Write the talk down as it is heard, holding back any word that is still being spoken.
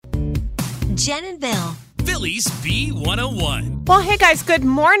Jenn and Bill. Philly's B101. Well, hey guys, good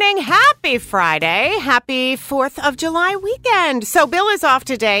morning. Happy Friday. Happy 4th of July weekend. So Bill is off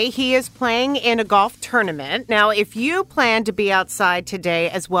today. He is playing in a golf tournament. Now, if you plan to be outside today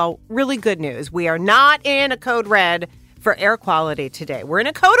as well, really good news. We are not in a code red for air quality today. We're in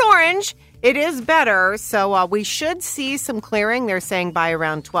a code orange. It is better. So we should see some clearing. They're saying by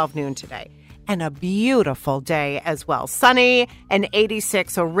around 12 noon today. And a beautiful day as well. Sunny and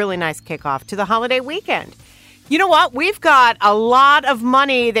 86, so really nice kickoff to the holiday weekend. You know what? We've got a lot of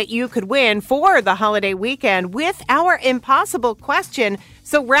money that you could win for the holiday weekend with our impossible question.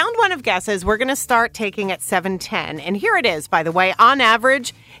 So round one of guesses, we're going to start taking at 7:10. And here it is, by the way. On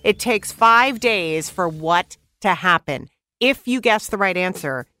average, it takes 5 days for what to happen. If you guess the right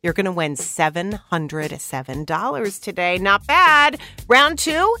answer, you're going to win $707 today. Not bad. Round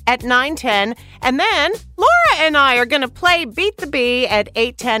two at 9:10. And then Laura and I are going to play Beat the Bee at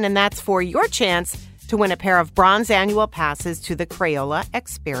 8:10. And that's for your chance to win a pair of bronze annual passes to the Crayola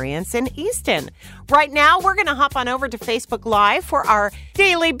Experience in Easton. Right now, we're going to hop on over to Facebook Live for our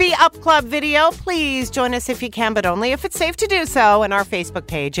daily Be Up Club video. Please join us if you can, but only if it's safe to do so. And our Facebook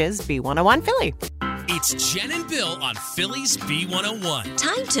page is B101 Philly. It's Jenn and Bill on Philly's B101.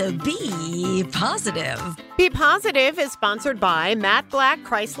 Time to be positive. Be Positive is sponsored by Matt Black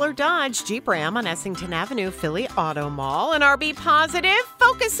Chrysler Dodge Jeep Ram on Essington Avenue, Philly Auto Mall. And our Be Positive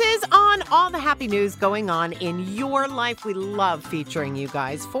focuses on all the happy news going on in your life. We love featuring you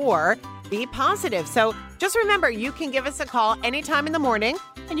guys for Be Positive. So just remember, you can give us a call anytime in the morning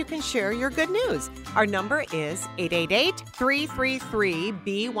and you can share your good news. Our number is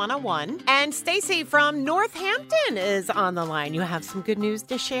 888-333-B101. And Stacy from Northampton is on the line. You have some good news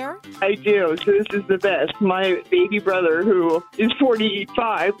to share? I do. So this is the best. My baby brother, who is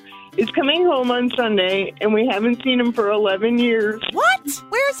 45, is coming home on Sunday, and we haven't seen him for 11 years. What?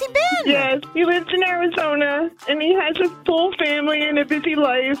 Where has he been? Yes, he lives in Arizona, and he has a full family and a busy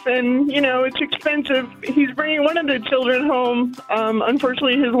life, and, you know, it's expensive. He's bringing one of the children home.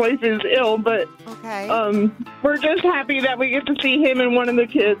 Unfortunately, his wife is ill, but okay. We're just happy that we get to see him and one of the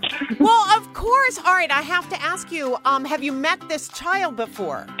kids. Well, of course. All right, I have to ask you, have you met this child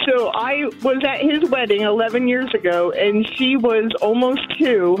before? So I was at his wedding 11 years ago, and she was almost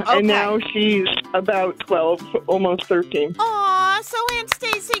 2, and now she's about 12, almost 13. Aw, so Aunt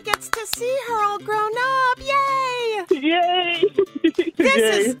Stacy gets to see her all grown up. Yay! Yay!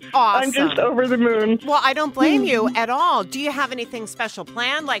 This is awesome. I'm just over the moon. Well, I don't blame you at all. Do you have anything special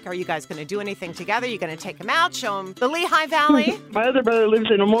planned? Like, are you guys going to do anything together? You going to take him out, show him the Lehigh Valley? My other brother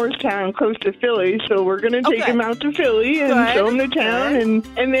lives in a Morristown, close to Philly, so we're going to take him out to Philly and show him the town,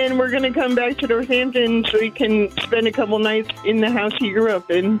 and then we're going to come back to Northampton so he can spend a couple nights in the house he grew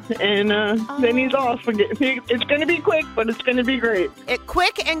up in, and then he's off. It's going to be quick, but it's going to be great.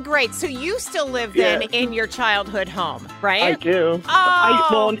 Quick and great. So you still live then in your childhood home, right? I do.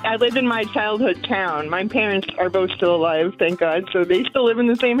 Oh. I live in my childhood town. My parents are both still alive, thank God, so they still live in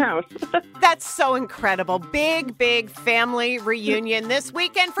the same house. That's so incredible. Big, big family reunion this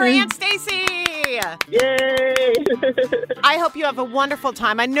weekend for Aunt Stacy. Yay! I hope you have a wonderful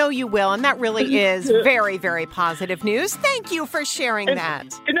time. I know you will, and that really is very, very positive news. Thank you for sharing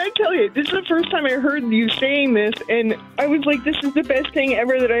that. And I tell you, this is the first time I heard you saying this, and I was like, this is the best thing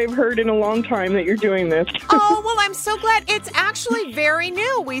ever that I've heard in a long time that you're doing this. Oh, well, I'm so glad. It's actually very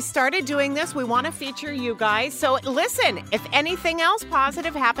new. We started doing this. We want to feature you guys. So listen, if anything else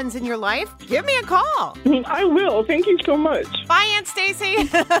positive happens in your life, give me a call. I will. Thank you so much. Bye, Aunt Stacy.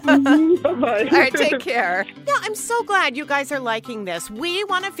 Bye-bye. All right, take care. Yeah, I'm so glad you guys are liking this. We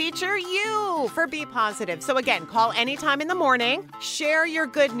want to feature you for Be Positive. So again, call anytime in the morning. Share your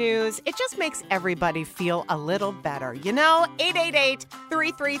good news. It just makes everybody feel a little better. You know,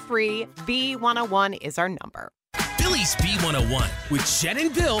 888-333-B101 is our number. Philly's B101 with Jenn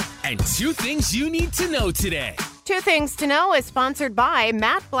and Bill and 2 things you need to know today. 2 Things to Know is sponsored by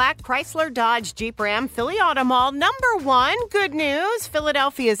Matt Black Chrysler Dodge Jeep Ram Philly Auto Mall. Number 1, good news.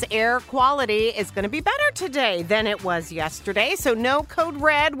 Philadelphia's air quality is going to be better today than it was yesterday. So no code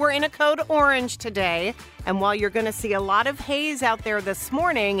red. We're in a code orange today. And while you're going to see a lot of haze out there this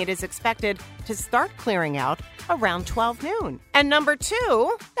morning, it is expected to start clearing out around 12 noon. And number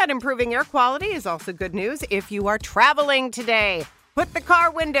 2, that improving air quality is also good news if you are traveling today. Put the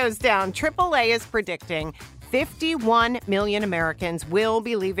car windows down. AAA is predicting 51 million Americans will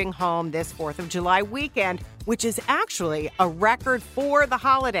be leaving home this 4th of July weekend, which is actually a record for the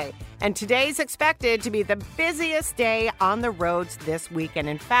holiday. And today's expected to be the busiest day on the roads this weekend.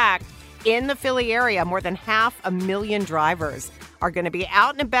 In fact, in the Philly area. More than 500,000 drivers are going to be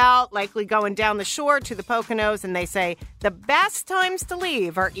out and about, likely going down the shore to the Poconos, and they say the best times to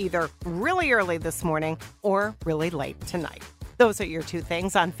leave are either really early this morning or really late tonight. Those are your two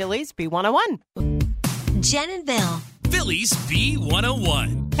things on Philly's B101. Jenn and Bill. Philly's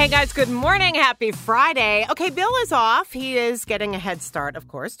B101. Hey guys, good morning. Happy Friday. Okay, Bill is off. He is getting a head start, of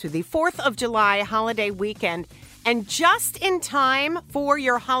course, to the 4th of July holiday weekend. And just in time for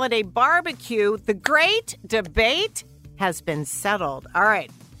your holiday barbecue, the great debate has been settled. All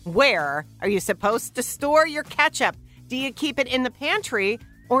right, where are you supposed to store your ketchup? Do you keep it in the pantry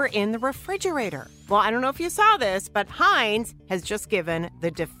or in the refrigerator? Well, I don't know if you saw this, but Heinz has just given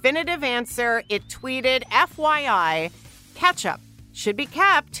the definitive answer. It tweeted, FYI, ketchup should be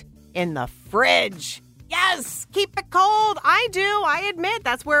kept in the fridge. Yes, keep it cold. I do. I admit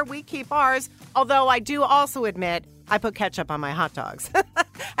that's where we keep ours. Although I do also admit I put ketchup on my hot dogs.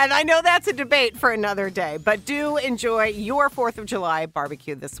 And I know that's a debate for another day. But do enjoy your 4th of July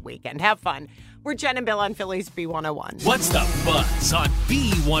barbecue this weekend. Have fun. We're Jenn and Bill on Philly's B101. What's the buzz on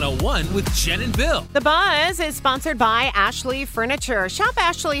B101 with Jenn and Bill? The Buzz is sponsored by Ashley Furniture. Shop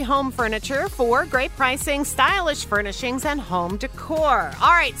Ashley Home Furniture for great pricing, stylish furnishings, and home decor.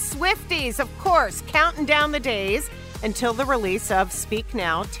 All right, Swifties, of course, counting down the days until the release of Speak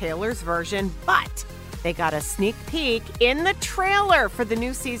Now, Taylor's version. But they got a sneak peek in the trailer for the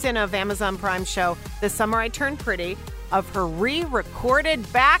new season of Amazon Prime show, The Summer I Turned Pretty, of her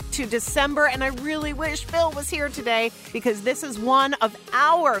re-recorded back to December. And I really wish Bill was here today because this is one of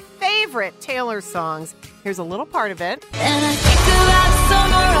our favorite Taylor songs. Here's a little part of it. And I think about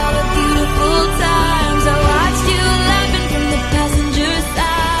summer, all the beautiful times I watched you laughing from the passenger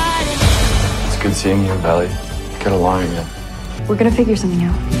side. It's good seeing you, Valley. Get along again. We're gonna figure something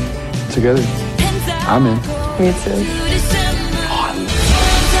out. Together. I'm in. Me too.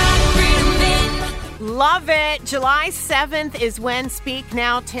 Love it. July 7th is when Speak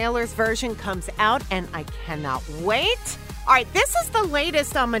Now, Taylor's version comes out, and I cannot wait. All right, this is the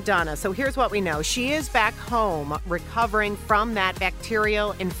latest on Madonna. So here's what we know. She is back home recovering from that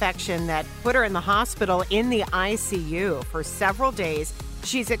bacterial infection that put her in the hospital in the ICU for several days.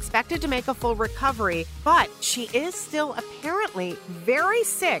 She's expected to make a full recovery, but she is still apparently very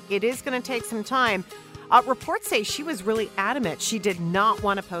sick. It is going to take some time. Reports say she was really adamant. She did not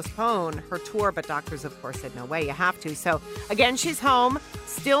want to postpone her tour, but doctors, of course, said, no way, you have to. So, again, she's home.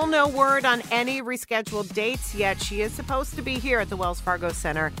 Still no word on any rescheduled dates yet. She is supposed to be here at the Wells Fargo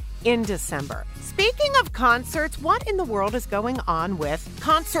Center in December. Speaking of concerts, what in the world is going on with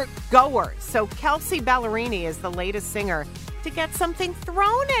concert goers? So, Kelsey Ballerini is the latest singer to get something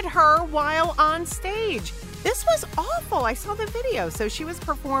thrown at her while on stage. This was awful. I saw the video. So she was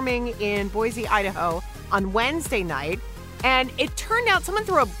performing in Boise, Idaho on Wednesday night, and it turned out someone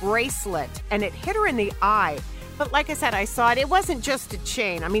threw a bracelet and it hit her in the eye. But like I said, I saw it. It wasn't just a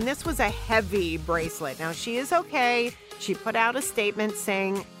chain. I mean, this was a heavy bracelet. Now, she is okay. She put out a statement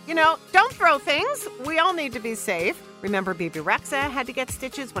saying, don't throw things. We all need to be safe. Remember, Bebe Rexha had to get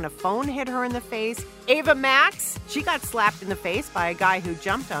stitches when a phone hit her in the face. Ava Max, she got slapped in the face by a guy who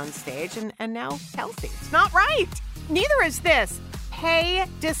jumped on stage. And now Kelsey. It's not right. Neither is this. Pay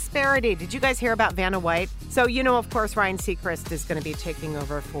disparity. Did you guys hear about Vanna White? So, of course, Ryan Seacrest is going to be taking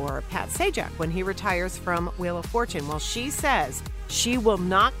over for Pat Sajak when he retires from Wheel of Fortune. Well, she says she will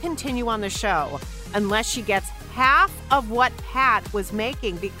not continue on the show unless she gets half of what Pat was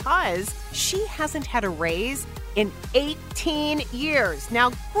making because she hasn't had a raise in 18 years.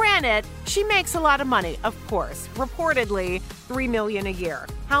 Now, granted, she makes a lot of money, of course, reportedly $3 million a year.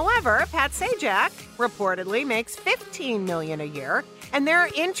 However, Pat Sajak reportedly makes $15 million a year. And they're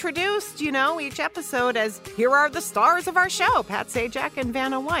introduced, each episode as, here are the stars of our show, Pat Sajak and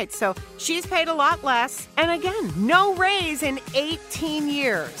Vanna White. So she's paid a lot less. And again, no raise in 18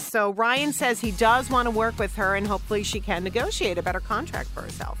 years. So Ryan says he does want to work with her and hopefully she can negotiate a better contract for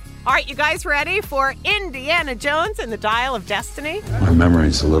herself. All right, you guys ready for Indiana Jones and the Dial of Destiny? My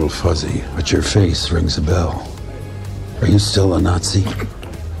memory's a little fuzzy, but your face rings a bell. Are you still a Nazi?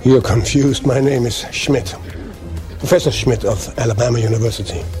 You're confused. My name is Schmidt. Professor Schmidt of Alabama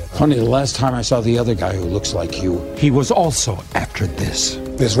University. Funny, the last time I saw the other guy who looks like you, he was also after this.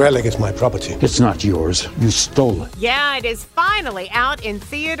 This relic is my property. It's not yours. You stole it. Yeah, it is finally out in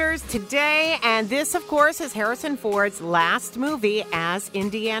theaters today. And this, of course, is Harrison Ford's last movie as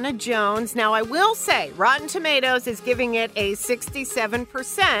Indiana Jones. Now, I will say, Rotten Tomatoes is giving it a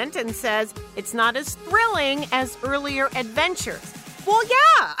 67% and says it's not as thrilling as earlier adventures. Well,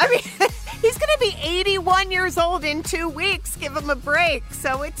 yeah. I mean, he's going to be 81 years old in 2 weeks. Give him a break.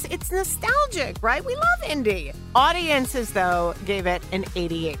 So it's nostalgic, right? We love Indy. Audiences, though, gave it an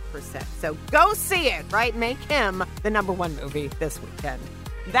 88%. So go see it, right? Make him the #1 movie this weekend.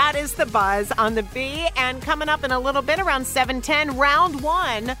 That is The Buzz on the B. And coming up in a little bit around 7:10, round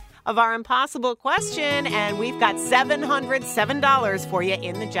 1 of our impossible question. And we've got $707 for you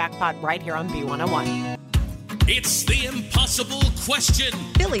in the jackpot right here on B101. It's the impossible question.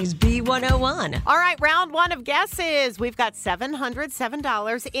 Philly's B101. All right, round 1 of guesses. We've got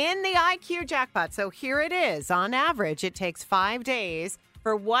 $707 in the IQ jackpot. So here it is. On average, it takes 5 days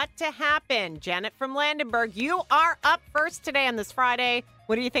for what to happen. Janet from Landenberg, you are up first today on this Friday.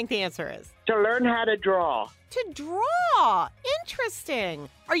 What do you think the answer is? To learn how to draw. To draw. Interesting.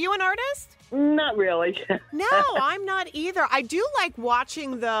 Are you an artist? Not really. No, I'm not either. I do like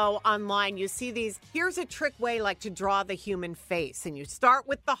watching, though, online. You see these, here's a trick way like to draw the human face. And you start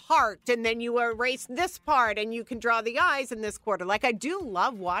with the heart, and then you erase this part, and you can draw the eyes in this quarter. Like, I do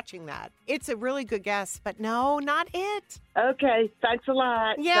love watching that. It's a really good guess, but no, not it. Okay, thanks a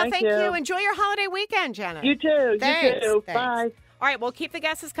lot. Yeah, thank you. Enjoy your holiday weekend, Janet. You too. Thanks. You too. Thanks. Bye. All right, well, keep the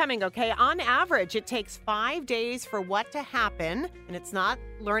guesses coming, okay? On average, it takes 5 days for what to happen, and it's not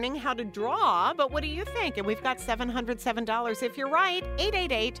learning how to draw, but what do you think? And we've got $707. If you're right,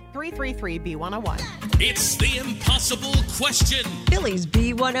 888-333-B101. It's the impossible question. Philly's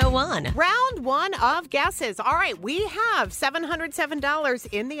B101. Round 1 of guesses. All right, we have $707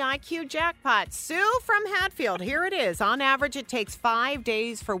 in the IQ jackpot. Sue from Hatfield, here it is. On average, it takes 5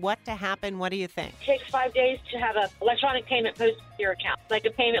 days for what to happen. What do you think? It takes 5 days to have an electronic payment posted to your account, like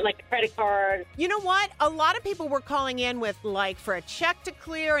a payment, like a credit card. You know what? A lot of people were calling in with, like, for a check to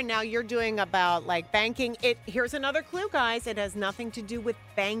clear, and now you're doing about, like, banking. Here's another clue, guys. It has nothing to do with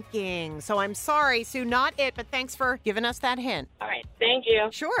banking. So I'm sorry, Sue, not it, but thanks for giving us that hint. All right. Thank you.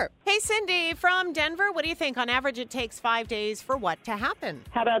 Sure. Hey, Cindy from Denver, what do you think? On average, it takes 5 days for what to happen?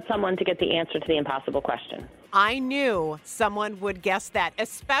 How about someone to get the answer to the impossible question? I knew someone would guess that,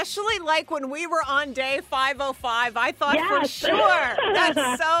 especially like when we were on day 505. I thought for sure.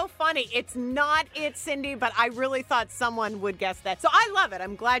 That's so funny. It's not it, Cindy, but I really thought someone would guess that. So I love it.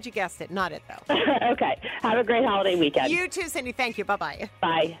 I'm glad you guessed it. Not it, though. Okay. Have a great holiday weekend. You too, Cindy. Thank you. Bye-bye.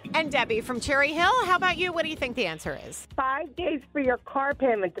 Bye. And Debbie from Cherry Hill, how about you? What do you think the answer is? 5 days for your car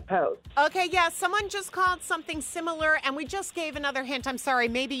payment to post. Okay, yeah, someone just called something similar, and we just gave another hint. I'm sorry,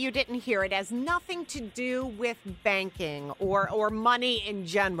 maybe you didn't hear it. It has nothing to do with banking or money in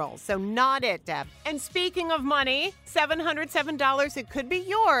general. So not it, Deb. And speaking of money, $707, it could be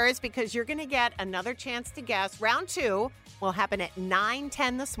yours because you're going to get another chance to guess. Round 2 will happen at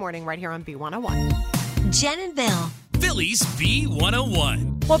 9:10 this morning right here on B101. Jenn and Bill. Philly's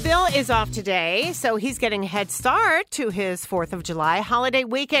B101. Well, Bill is off today, so he's getting a head start to his 4th of July holiday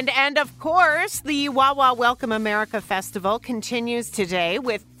weekend. And, of course, the Wawa Welcome America Festival continues today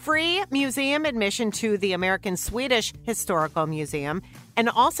with free museum admission to the American Swedish Historical Museum and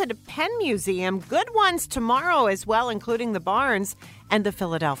also to Penn Museum. Good ones tomorrow as well, including the Barnes and the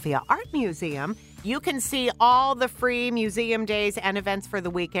Philadelphia Art Museum. You can see all the free museum days and events for the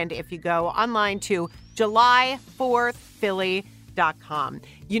weekend if you go online to July4thphilly.com.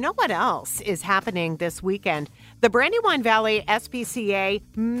 You know what else is happening this weekend? The Brandywine Valley SPCA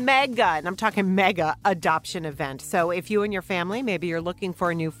mega, and I'm talking mega, adoption event. So if you and your family, maybe you're looking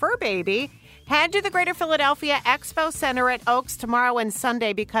for a new fur baby, head to the Greater Philadelphia Expo Center at Oaks tomorrow and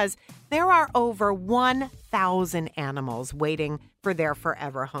Sunday because there are over 1,000 animals waiting for their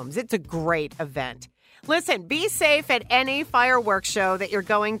forever homes. It's a great event. Listen, be safe at any fireworks show that you're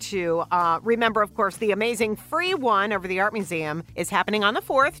going to. Remember, of course, the amazing free one over the Art Museum is happening on the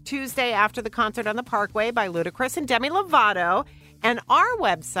 4th, Tuesday after the concert on the Parkway by Ludacris and Demi Lovato. And our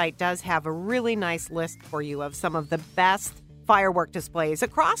website does have a really nice list for you of some of the best firework displays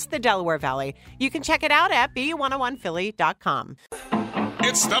across the Delaware Valley. You can check it out at b101philly.com.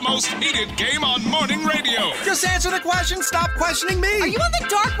 It's the most heated game on morning radio. Just answer the question. Stop questioning me. Are you on the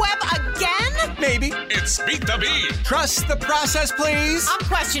dark web again? Maybe. It's Beat the Bee. Trust the process, please. I'm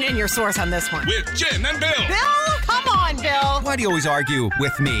questioning your source on this one. With Jenn and Bill. Bill? Come on, Bill. Why do you always argue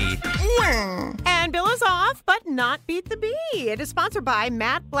with me? And Bill is off, but not Beat the Bee. It is sponsored by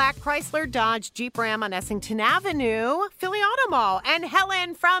Matt Black, Chrysler, Dodge, Jeep Ram on Essington Avenue, Philly Auto Mall. And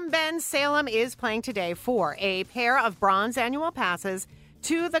Helen from Ben Salem is playing today for a pair of bronze annual passes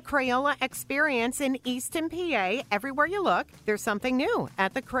to the Crayola Experience in Easton, PA. Everywhere you look, there's something new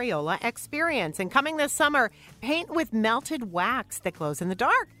at the Crayola Experience. And coming this summer, paint with melted wax that glows in the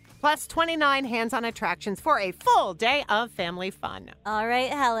dark. Plus 29 hands-on attractions for a full day of family fun. All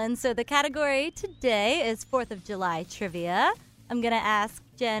right, Helen. So the category today is 4th of July trivia. I'm going to ask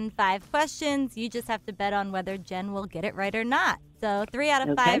Jen 5 questions. You just have to bet on whether Jen will get it right or not. So 3 out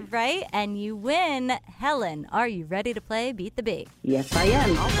of 5 right, and you win. Helen, are you ready to play Beat the Bee? Yes, I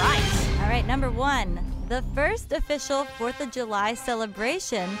am. All right. All right, number 1. The first official 4th of July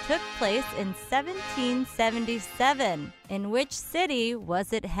celebration took place in 1777. In which city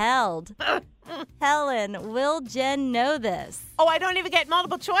was it held? Helen, will Jen know this? Oh, I don't even get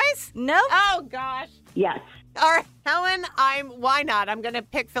multiple choice? Nope. Oh, gosh. Yes. All right, Helen, why not? I'm going to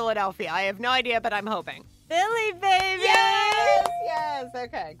pick Philadelphia. I have no idea, but I'm hoping. Philly, baby! Yes,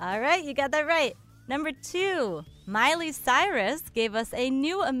 okay. All right, you got that right. Number 2, Miley Cyrus gave us a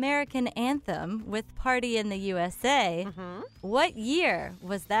new American anthem with Party in the USA. Mm-hmm. What year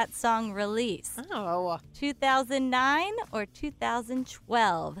was that song released? Oh. 2009 or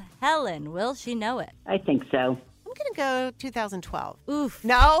 2012? Helen, will she know it? I think so. I'm going to go 2012. Oof.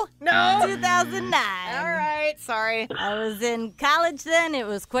 No? 2009. All right, sorry. I was in college then. It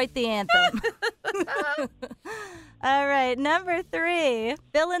was quite the anthem. All right, number 3.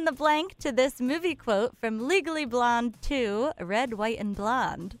 Fill in the blank to this movie quote from Legally Blonde 2, Red, White, and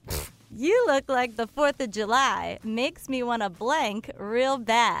Blonde. You look like the 4th of July. Makes me want to blank real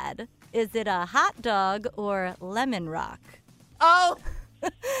bad. Is it a hot dog or lemon rock? Oh.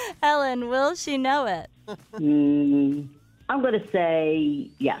 Helen, will she know it? I'm going to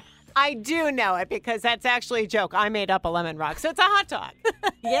say yes. I do know it because that's actually a joke. I made up a lemon rock, so it's a hot dog.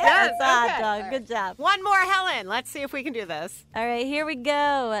 Yes, it's a hot dog. Right. Good job. One more, Helen. Let's see if we can do this. All right, here we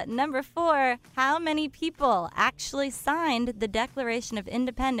go. Number 4, how many people actually signed the Declaration of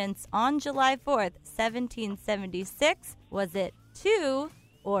Independence on July 4th, 1776? Was it 2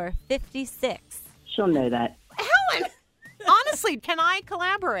 or 56? She'll know that. Helen! Honestly, can I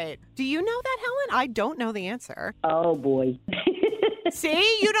collaborate? Do you know that, Helen? I don't know the answer. Oh, boy.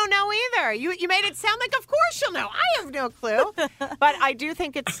 See, you don't know either. You made it sound like, of course you'll know. I have no clue. But I do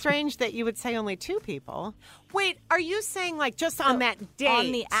think it's strange that you would say only 2 people. Wait, are you saying like just on that date?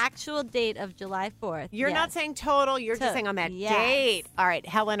 On the actual date of July 4th. You're not saying total. You're just saying on that date. All right,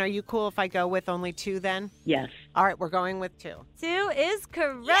 Helen, are you cool if I go with only 2 then? Yes. All right, we're going with 2. 2 is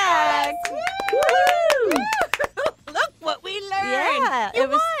correct. Yes! Woo! Look what we learned. Yeah, you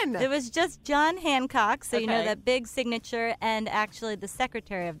won. It was just John Hancock, so you know Okay. that big signature, and actually the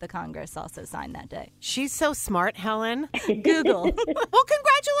Secretary of the Congress also signed that day. She's so smart, Helen. Google. Well,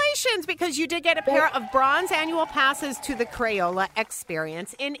 congratulations, because you did get a pair of bronze annual passes to the Crayola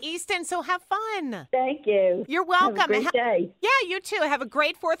Experience in Easton, so have fun. Thank you. You're welcome. Have a great day. Yeah, you too. Have a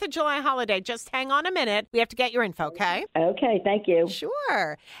great 4th of July holiday. Just hang on a minute. We have to get your info, okay? Okay, thank you.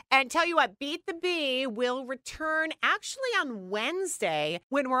 Sure. And tell you what, Beat the Bee will return actually on Wednesday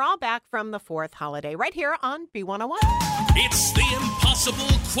when we're all back from the 4th holiday right here on B101. It's the impossible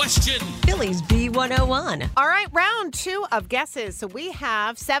question. Philly's B101. All right, round 2 of guesses. So we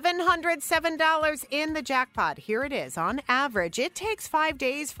have $707 in the jackpot. Here it is. On average, it takes 5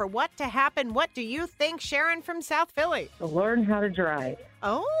 days for what to happen. What do you think, Sharon from South Philly? To learn how to drive.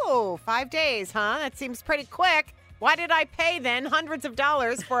 Oh, 5 days, huh? That seems pretty quick. Why did I pay then hundreds of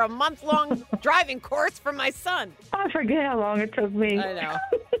dollars for a month-long driving course for my son? I forget how long it took me. I know.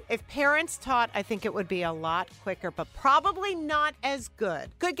 If parents taught, I think it would be a lot quicker, but probably not as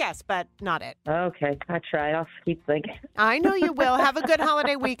good. Good guess, but not it. Okay, I tried. I'll keep thinking. I know you will. Have a good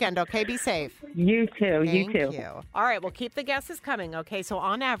holiday weekend, okay? Be safe. You too. Thank you too. you. All right, well, keep the guesses coming, okay? So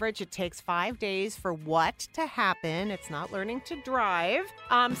on average, it takes 5 days for what to happen. It's not learning to drive.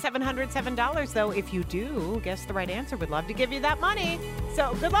 $707, though, if you do guess the right answer. We'd love to give you that money.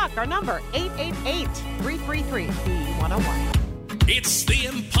 So good luck. Our number, 888-333-B101. It's the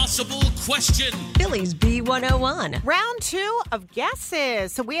impossible question. Philly's B101. Round 2 of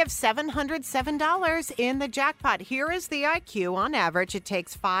guesses. So we have $707 in the jackpot. Here is the IQ. On average, it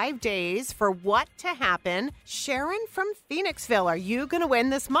takes 5 days for what to happen. Sharon from Phoenixville, are you going to win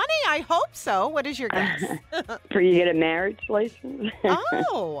this money? I hope so. What is your guess? For you get a marriage license?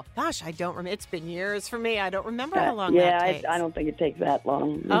 Oh, gosh, I don't remember. It's been years for me. I don't remember how long that takes. I don't think it takes that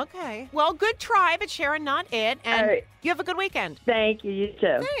long. Okay. Well, good try, but Sharon, not it. And All right. you have a good weekend. Thank you. You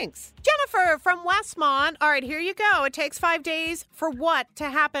too. Thanks. Jennifer from Westmont. All right, here you go. It takes 5 days for what to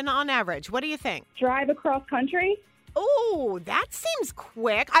happen on average? What do you think? Drive across country? Oh, that seems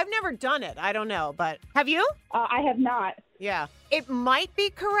quick. I've never done it. I don't know, but have you? I have not. Yeah. It might be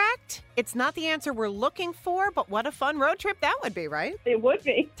correct. It's not the answer we're looking for, but what a fun road trip that would be, right? It would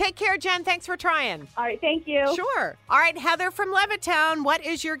be. Take care, Jen. Thanks for trying. All right, thank you. Sure. All right, Heather from Levittown. What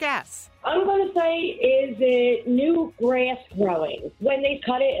is your guess? I'm going to say, is it new grass growing? When they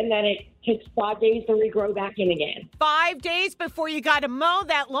cut it and then it takes 5 days to regrow back in again. 5 days before you got to mow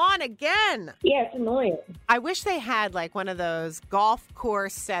that lawn again. Yeah, it's annoying. I wish they had like one of those golf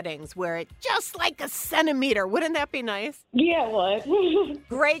course settings where it just like a centimeter. Wouldn't that be nice? Yeah, it would.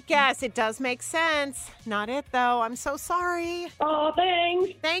 Great guess. It does make sense. Not it, though. I'm so sorry. Oh,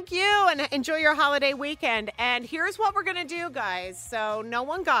 thanks. Thank you, and enjoy your holiday weekend. And here's what we're going to do, guys. So no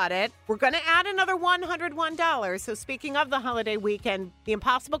one got it. We're going to add another $101. So speaking of the holiday weekend, the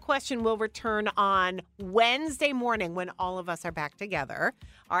impossible question will return on Wednesday morning when all of us are back together.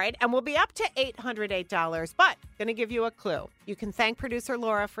 All right, and we'll be up to $808, but going to give you a clue. You can thank producer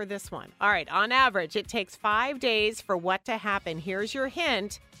Laura for this one. All right, on average, it takes 5 days for what to happen. Here's your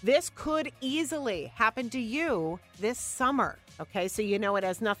hint. This could easily happen to you this summer. Okay, so you know it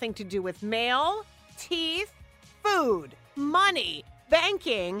has nothing to do with mail, teeth, food, money,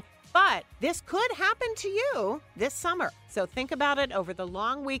 banking, but this could happen to you this summer. So think about it over the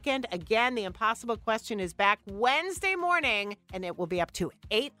long weekend. Again, the impossible question is back Wednesday morning, and it will be up to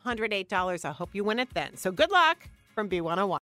 $808. I hope you win it then. So good luck from B101.